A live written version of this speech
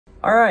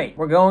Alright,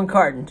 we're going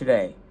karting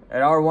today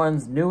at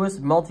R1's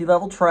newest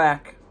multi-level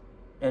track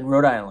in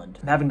Rhode Island.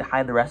 I'm having to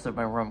hide the rest of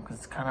my room because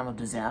it's kind of a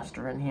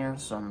disaster in here,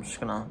 so I'm just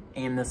gonna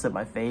aim this at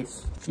my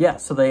face. Yeah,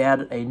 so they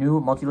added a new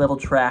multi-level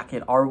track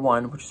at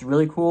R1, which is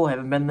really cool. I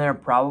haven't been there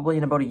probably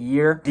in about a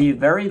year. The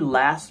very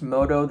last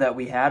moto that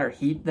we had, or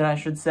heat that I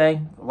should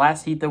say, the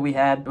last heat that we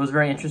had, it was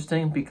very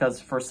interesting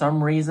because for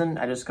some reason,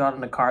 I just got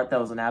in a cart that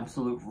was an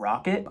absolute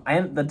rocket.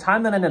 The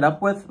time that I ended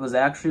up with was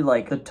actually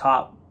like the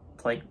top,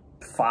 like,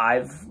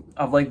 5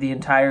 of like the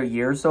entire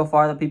year so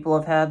far that people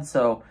have had,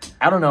 so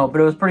I don't know, but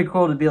it was pretty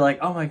cool to be like,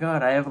 oh my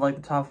god, I have like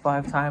the top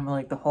 5 time in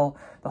like the whole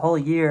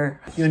year.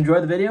 If you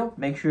enjoyed the video,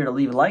 make sure to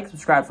leave a like,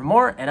 subscribe for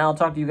more, and I'll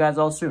talk to you guys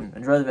all soon.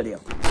 Enjoy the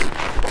video.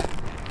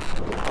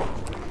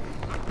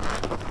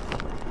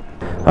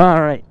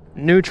 All right,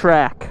 new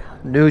track.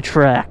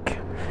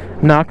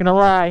 Not gonna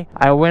lie,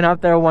 I went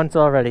up there once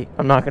already.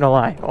 I'm not gonna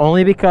lie,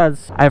 only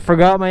because I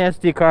forgot my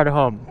SD card at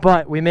home.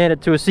 But we made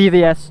it to a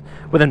CVS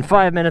within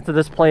 5 minutes of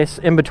this place,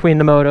 in between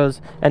the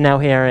motos, and now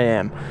here I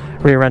am,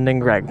 rear-ending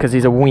Greg because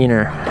he's a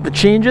wiener. The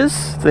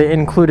changes, they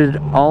included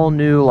all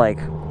new like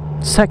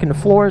second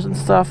floors and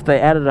stuff. They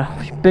added a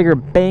bigger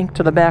bank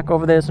to the back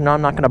over there, so now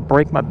I'm not gonna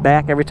break my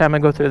back every time I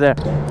go through there.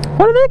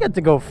 Why do they get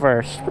to go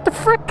first? What the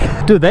frick?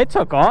 Dude, they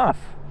took off.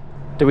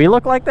 Do we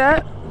look like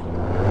that?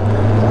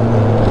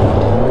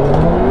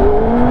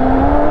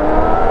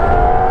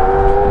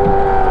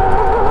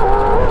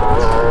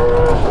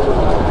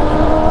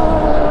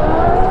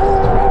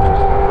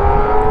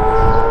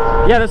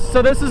 Yeah,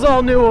 so this is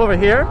all new over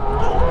here.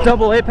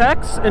 Double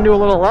apex into a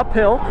little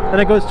uphill, then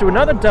it goes to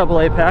another double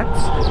apex,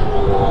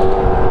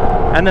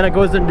 and then it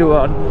goes into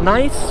a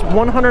nice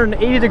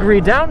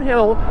 180-degree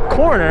downhill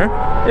corner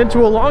into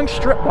a long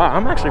strip. Wow,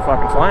 I'm actually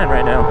fucking flying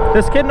right now.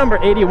 This kid number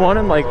 81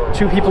 and like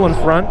 2 people in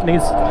front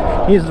needs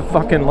to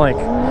fucking like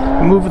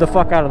move the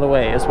fuck out of the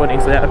way is what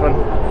needs to happen.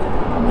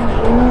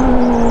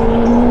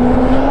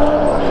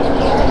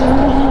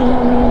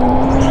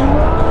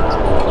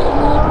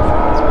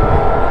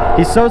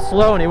 He's so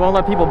slow and he won't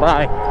let people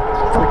by.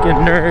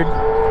 Freaking nerd.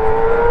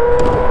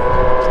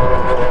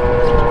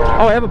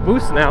 Oh, I have a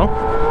boost now.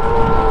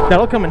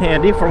 That'll come in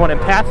handy for when I'm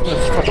passing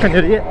this fucking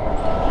idiot.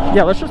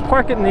 Yeah, let's just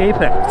park it in the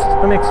apex.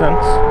 That makes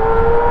sense.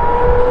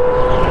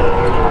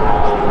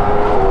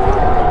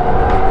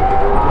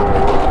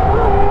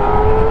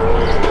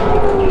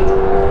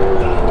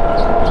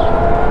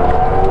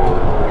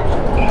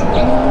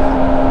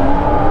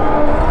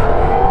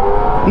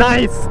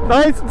 Nice!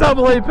 Nice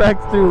double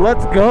apex, dude.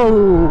 Let's go!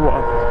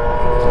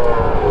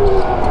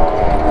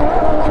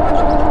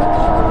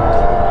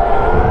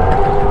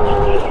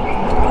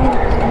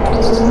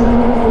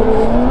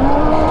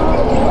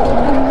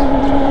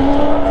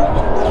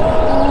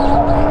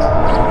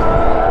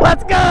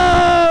 Let's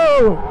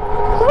go!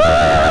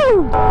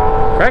 Woo!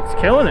 Craig's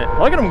killing it.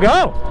 Look at him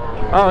go!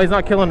 Oh, he's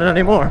not killing it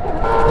anymore.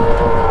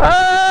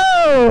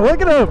 Oh!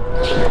 Look at him!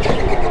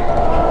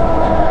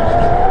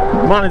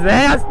 I'm on his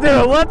ass,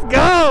 dude. Let's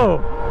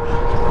go!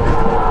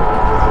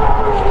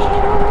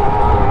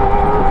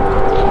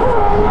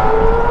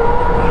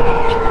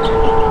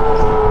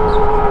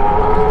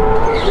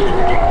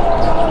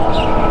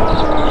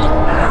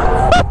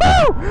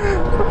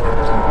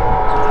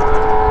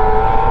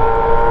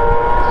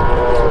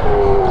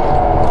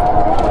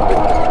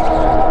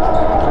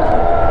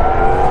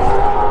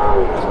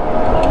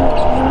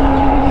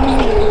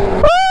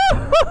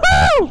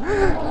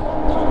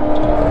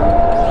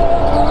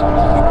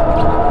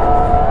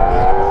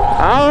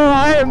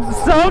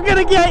 So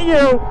gonna get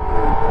you!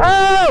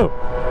 Oh!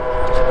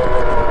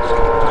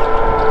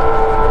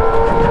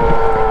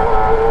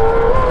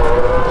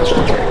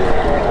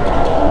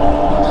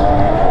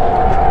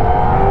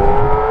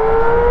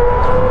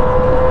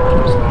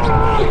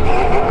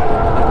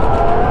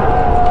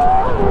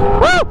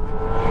 Woo!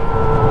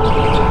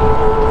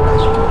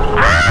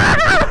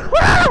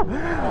 Ah!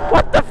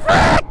 What the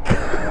frick?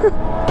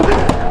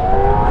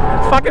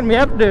 Fucking me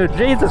up, dude.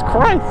 Jesus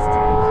Christ.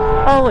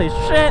 Holy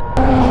shit.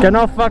 Getting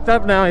all fucked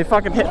up now. He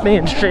fucking hit me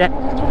and shit.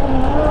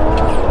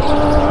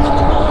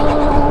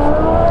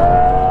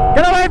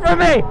 Get away from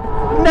me!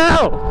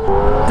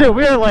 No! Dude,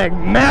 we are like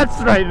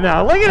matched right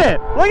now. Look at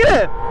it! Look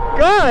at it!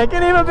 God, I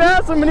can't even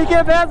pass him and he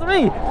can't pass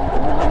me!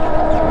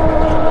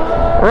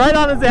 Right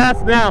on his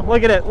ass now.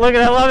 Look at it. Look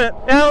at it. I love it.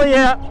 Hell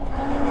yeah!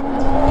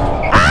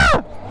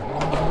 Ah!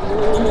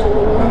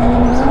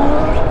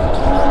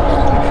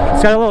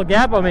 He's got a little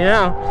gap on me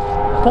now.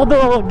 Pulled a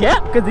little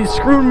gap because he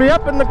screwed me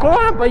up in the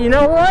corner, but you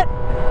know what?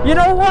 You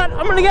know what?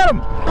 I'm gonna get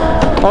him.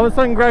 All of a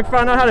sudden, Greg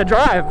found out how to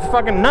drive. It's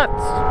fucking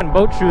nuts. And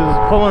boat shoes is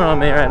pulling on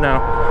me right now.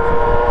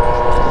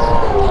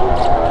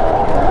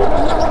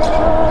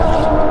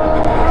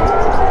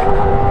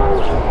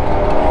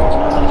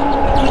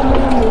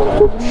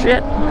 Ooh,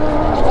 shit.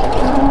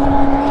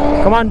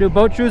 Come on, dude.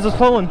 Boat shoes is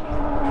pulling.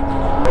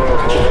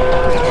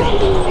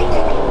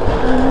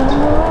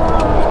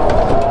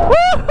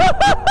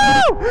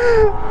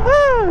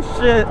 Oh,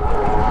 shit.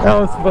 That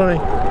was funny.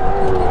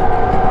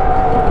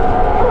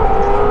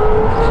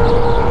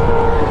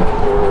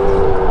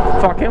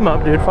 Fuck him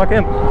up, dude. Fuck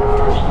him.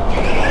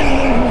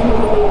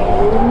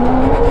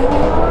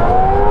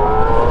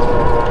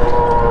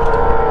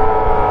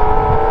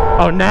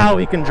 Oh, now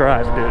he can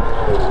drive, dude.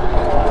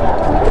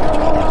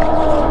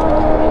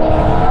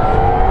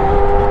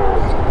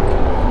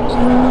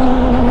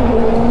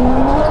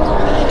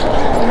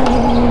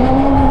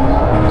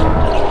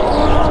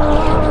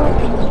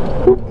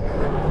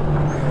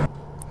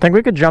 Think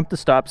we could jump the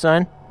stop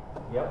sign?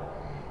 Yep.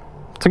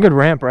 It's a good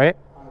ramp, right?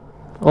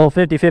 A little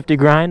 50-50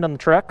 grind on the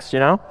trucks, you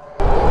know?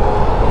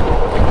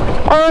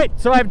 Alright,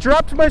 so I've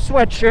dropped my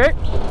sweatshirt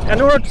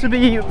in order to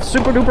be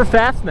super duper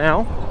fast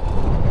now.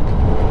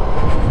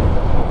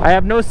 I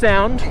have no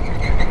sound,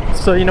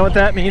 so you know what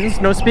that means.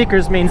 No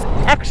speakers means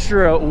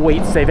extra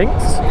weight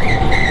savings.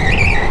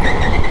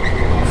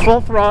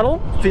 Full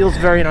throttle, feels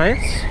very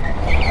nice.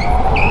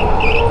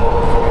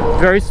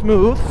 Very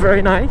smooth,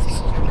 very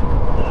nice.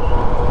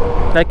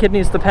 That kid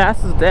needs to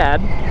pass his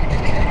dad.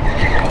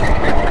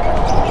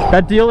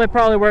 That deal that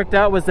probably worked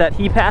out was that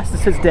he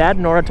passes his dad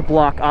in order to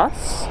block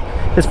us.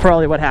 Is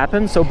probably what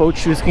happened, so Boat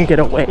Shoes can get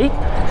away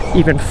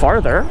even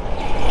farther.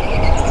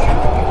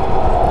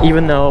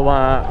 Even though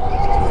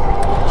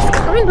he's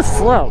kind of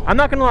slow. I'm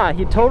not gonna lie,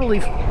 he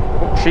totally...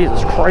 Oh,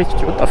 Jesus Christ,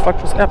 what the fuck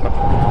just happened?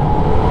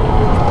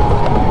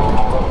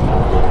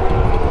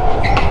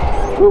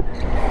 Whoop.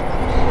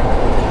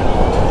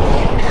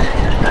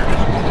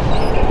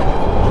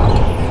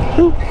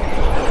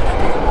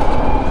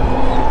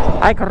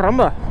 Ay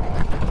caramba.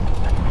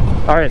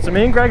 Alright, so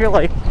me and Greg are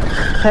like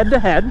head to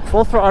head,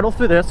 full throttle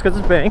through this because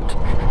it's banked.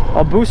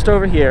 I'll boost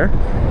over here.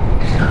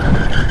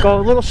 Go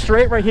a little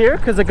straight right here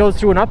because it goes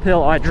through an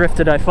uphill. Oh, I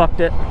drifted, I fucked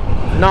it.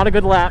 Not a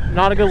good lap.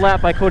 Not a good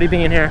lap by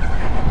Codeybean here.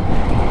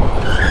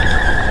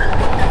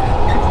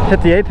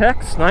 Hit the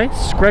apex,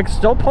 nice. Greg's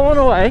still pulling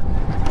away.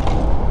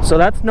 So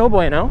that's no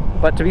bueno.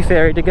 But to be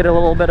fair, he did get a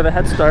little bit of a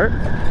head start.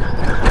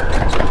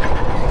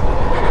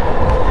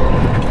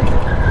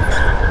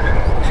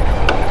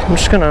 I'm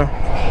just gonna,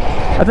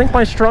 I think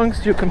my strong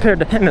suit compared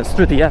to him is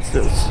through the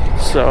S's,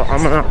 so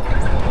I'm gonna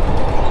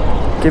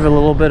give it a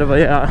little bit of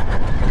a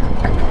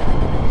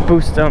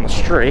boost down the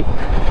straight.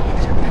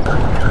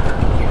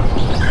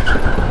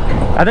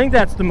 I think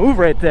that's the move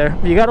right there.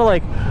 You gotta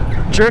like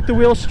jerk the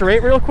wheel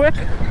straight real quick.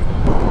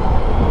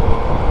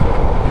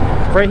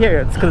 Right here,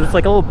 it's because it's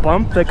like a little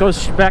bump that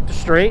goes back to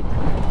straight.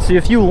 So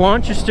if you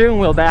launch your steering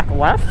wheel back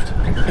left,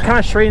 it kind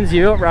of straightens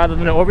you out rather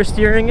than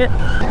oversteering it.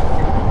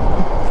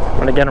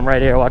 I'm gonna get him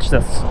right here, watch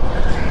this.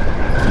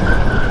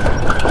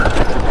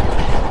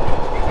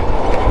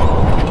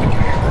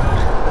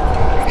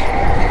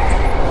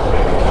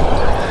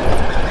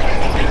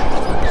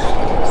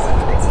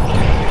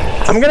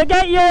 I'm gonna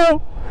get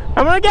you!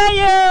 I'm gonna get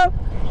you!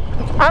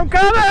 I'm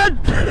coming!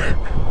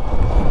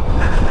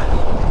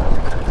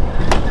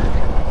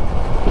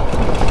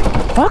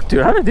 Fuck,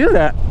 dude, how did I do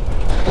that?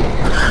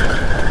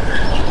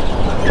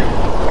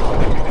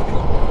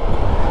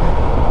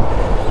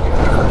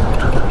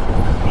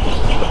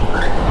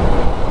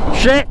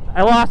 Shit,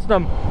 I lost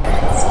him.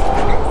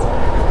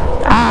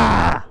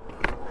 Ah!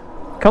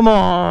 Come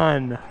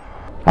on.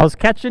 I was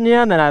catching you,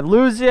 and then I'd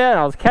lose you, and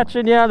I was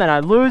catching you, and then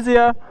I'd lose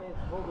you.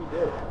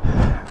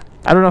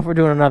 I don't know if we're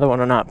doing another one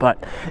or not, but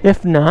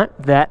if not,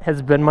 that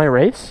has been my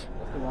race.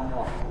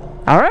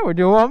 Alright, we're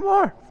doing one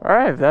more.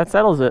 Alright, that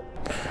settles it.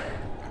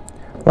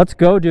 Let's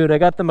go, dude. I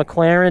got the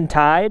McLaren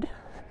Tide.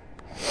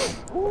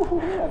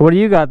 What do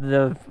you got?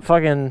 The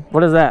fucking,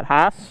 what is that,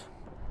 Haas?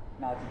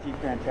 No, it's a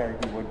Jeep Grand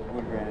Cherokee Wood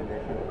Grand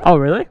Edition. Oh,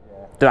 really?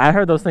 Yeah. Dude, I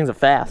heard those things are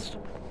fast.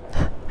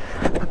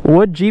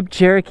 Wood Jeep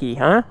Cherokee,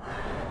 huh?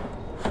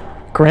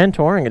 Grand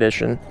Touring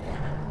Edition.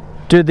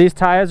 Dude, these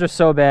tires are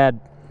so bad.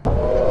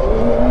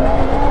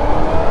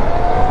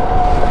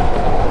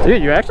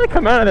 Dude, you actually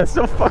come out of this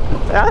so fucking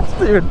fast,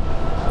 dude.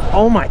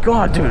 Oh my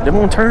god, dude, it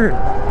won't turn.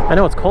 I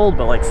know it's cold,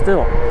 but like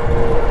still.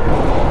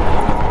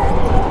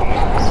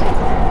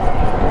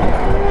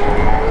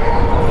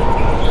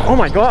 Oh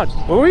my god,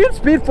 were we in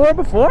speed 4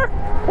 before?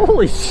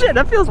 Holy shit,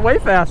 that feels way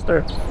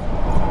faster.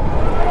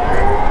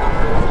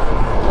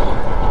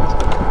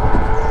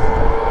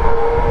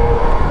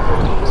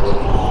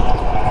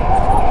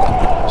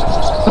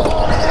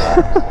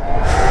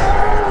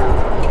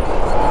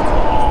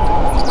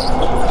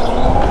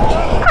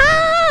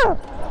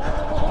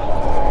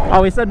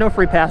 Oh, he said no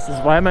free passes.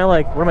 Why am I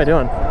like, what am I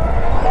doing?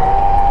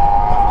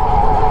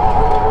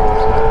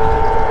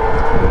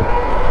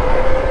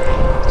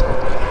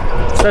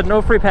 Said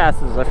no free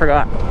passes, I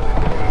forgot.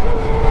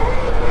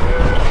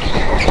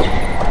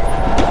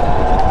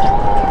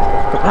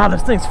 Wow,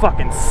 this thing's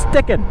fucking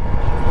sticking.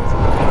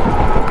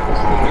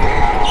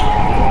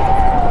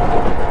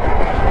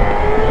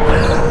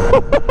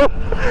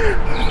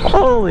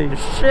 Holy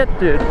shit,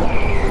 dude.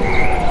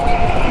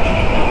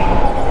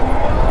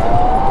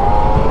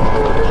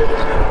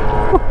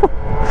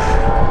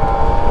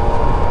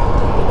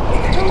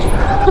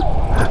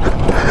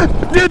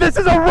 Dude, this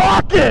is a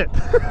rocket!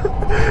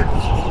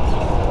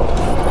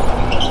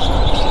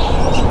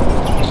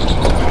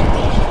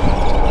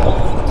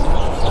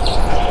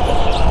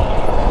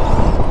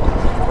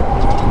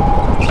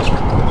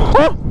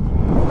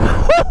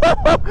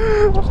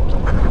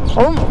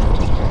 Oh!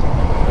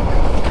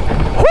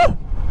 Whew!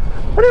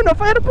 I didn't know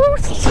if I had a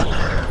boost!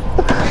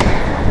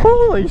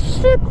 Holy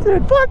shit,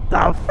 dude! What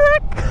the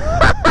frick?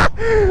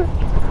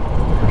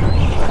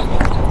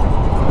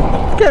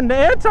 Getting the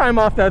airtime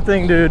off that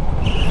thing, dude.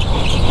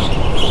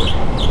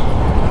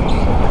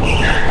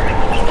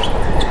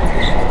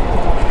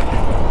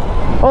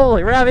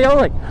 Holy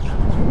ravioli!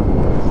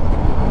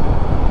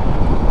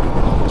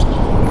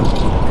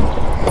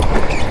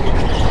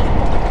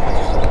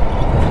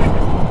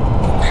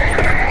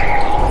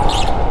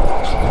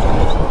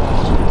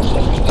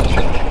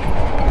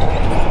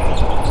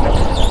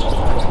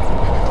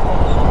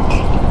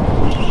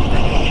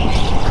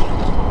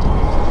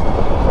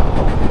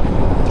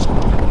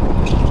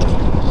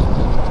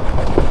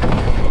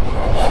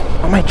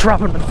 I might drop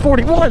him in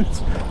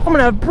 41s. I'm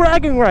gonna have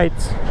bragging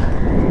rights.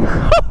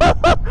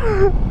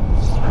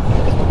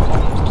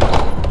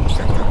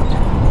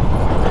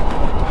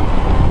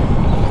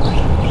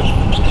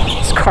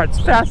 This cart's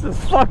fast as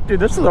fuck, dude.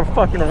 This is a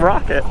fucking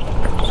rocket.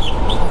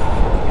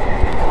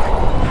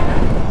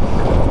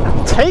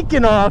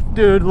 Taking off,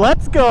 dude.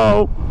 Let's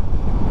go.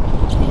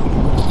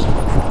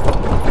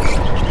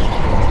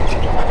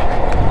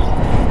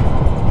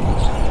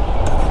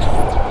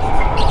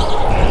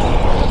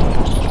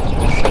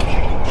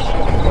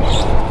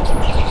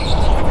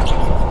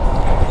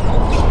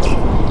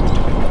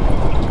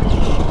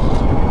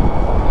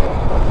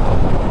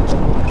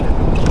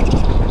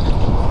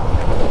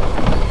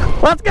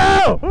 Let's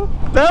go!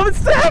 That was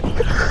sick!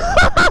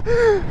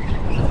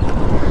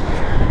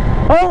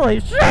 Holy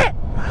shit!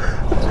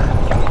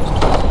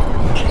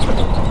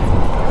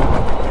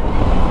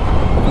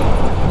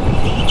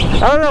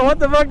 I don't know what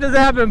the fuck just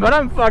happened, but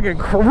I'm fucking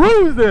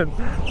cruising!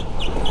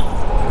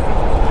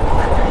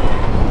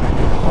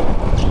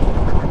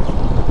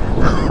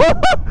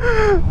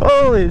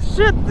 Holy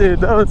shit, dude,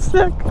 that was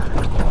sick!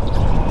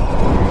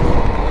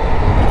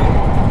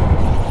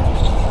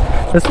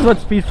 This is what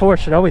Speed 4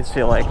 should always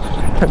feel like.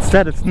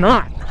 Instead, it's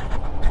not.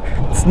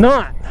 It's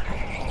not.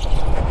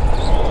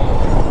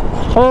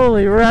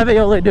 Holy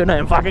ravioli, dude, I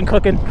am fucking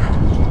cooking.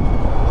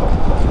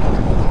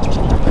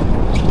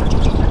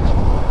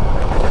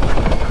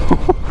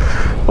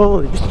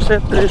 Holy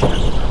shit, dude.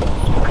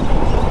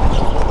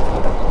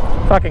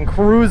 Fucking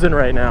cruising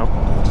right now.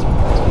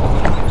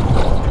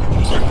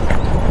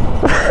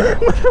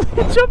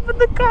 Jump in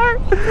the car.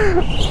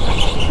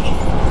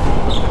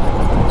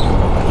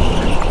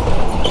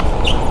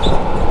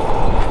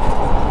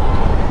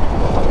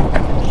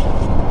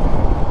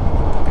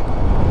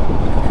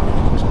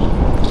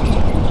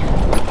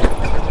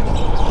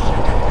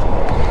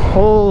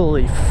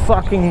 Holy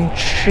fucking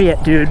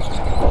shit, dude.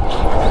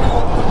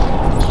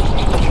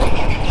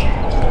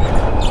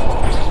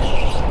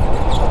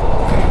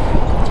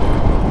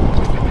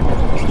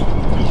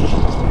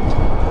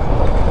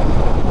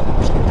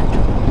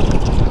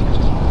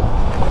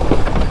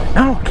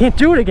 No, I can't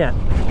do it again.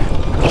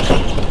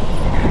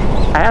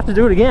 I have to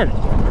do it again.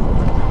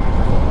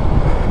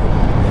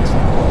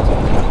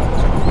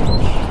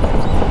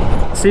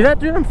 See that,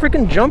 dude? I'm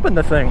freaking jumping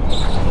the thing.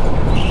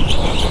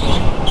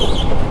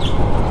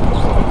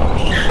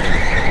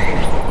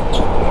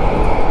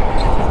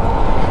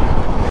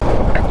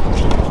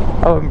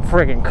 Oh, I'm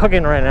freaking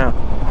cooking right now.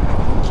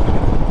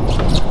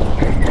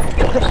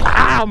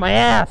 Ow, my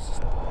ass!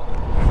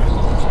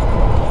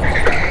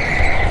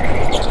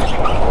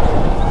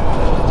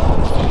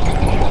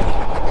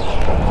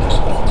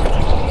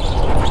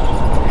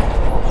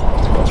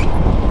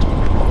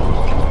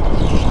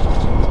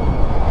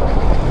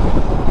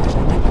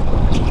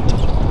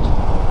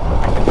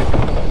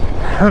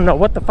 I don't know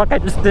what the fuck I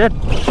just did.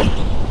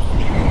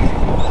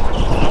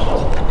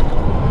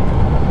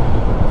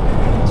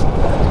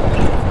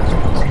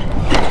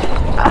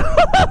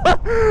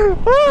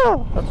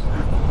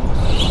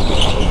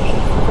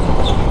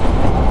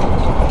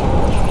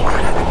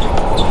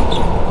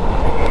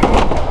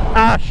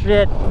 Ah,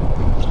 shit.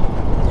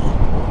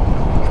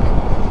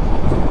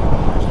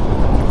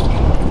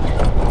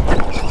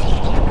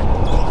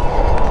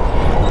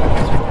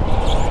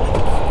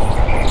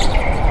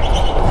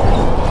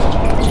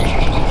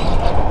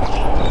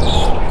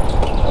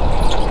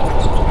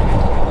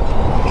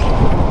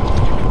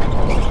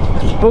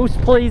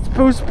 Boost, please.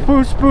 Boost,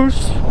 boost,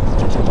 boost.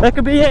 That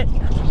could be it.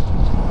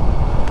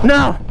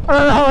 No. I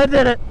don't know how I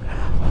did it.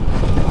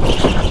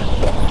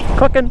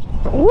 Cooking.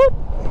 Whoop.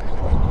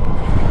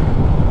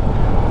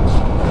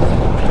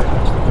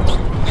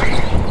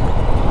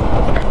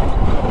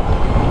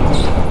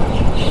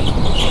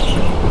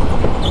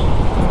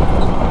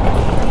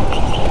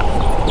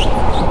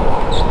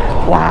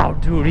 Wow,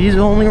 dude, he's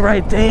only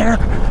right there.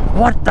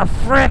 What the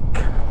frick?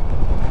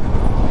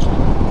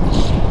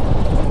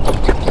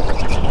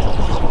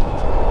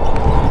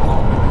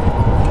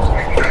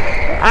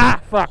 Ah,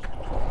 fuck.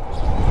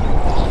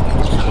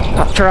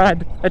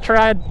 I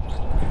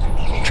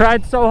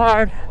tried so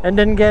hard and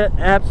didn't get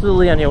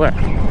absolutely anywhere.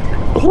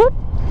 Whoop.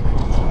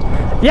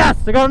 Yes,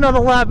 I got another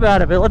lap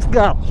out of it. Let's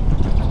go.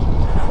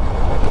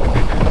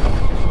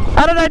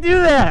 How did I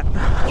do that?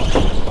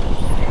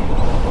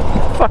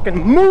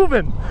 fucking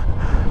moving.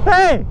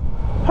 Hey!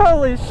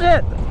 Holy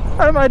shit!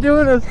 How am I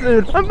doing this,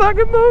 dude? I'm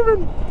fucking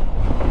moving!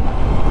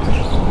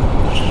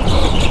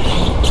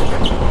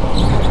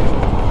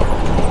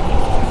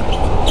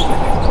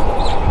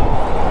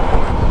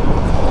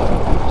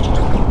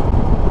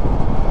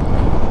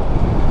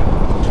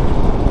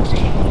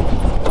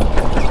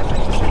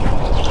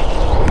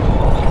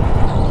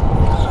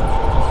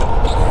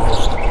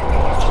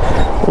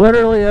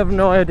 Literally have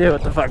no idea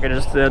what the fuck I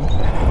just did.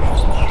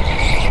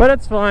 But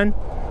it's fine.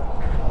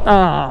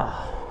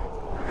 Ah.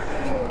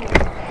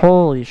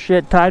 Holy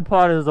shit, Tide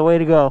Pod is the way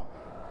to go.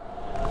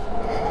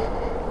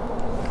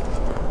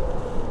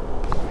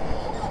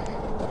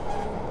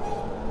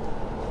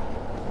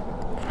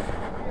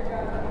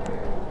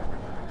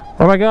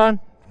 Where am I going?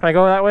 Can I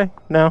go that way?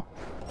 No.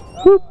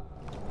 Whoop.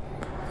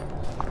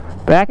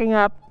 Backing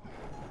up.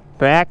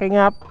 Backing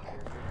up.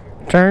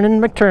 Turning,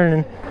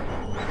 McTurning.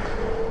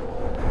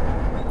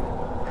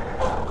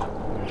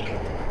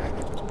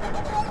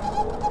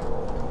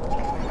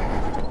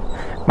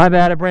 My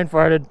bad, I brain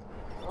farted.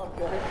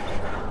 Okay.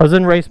 I was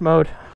in race mode.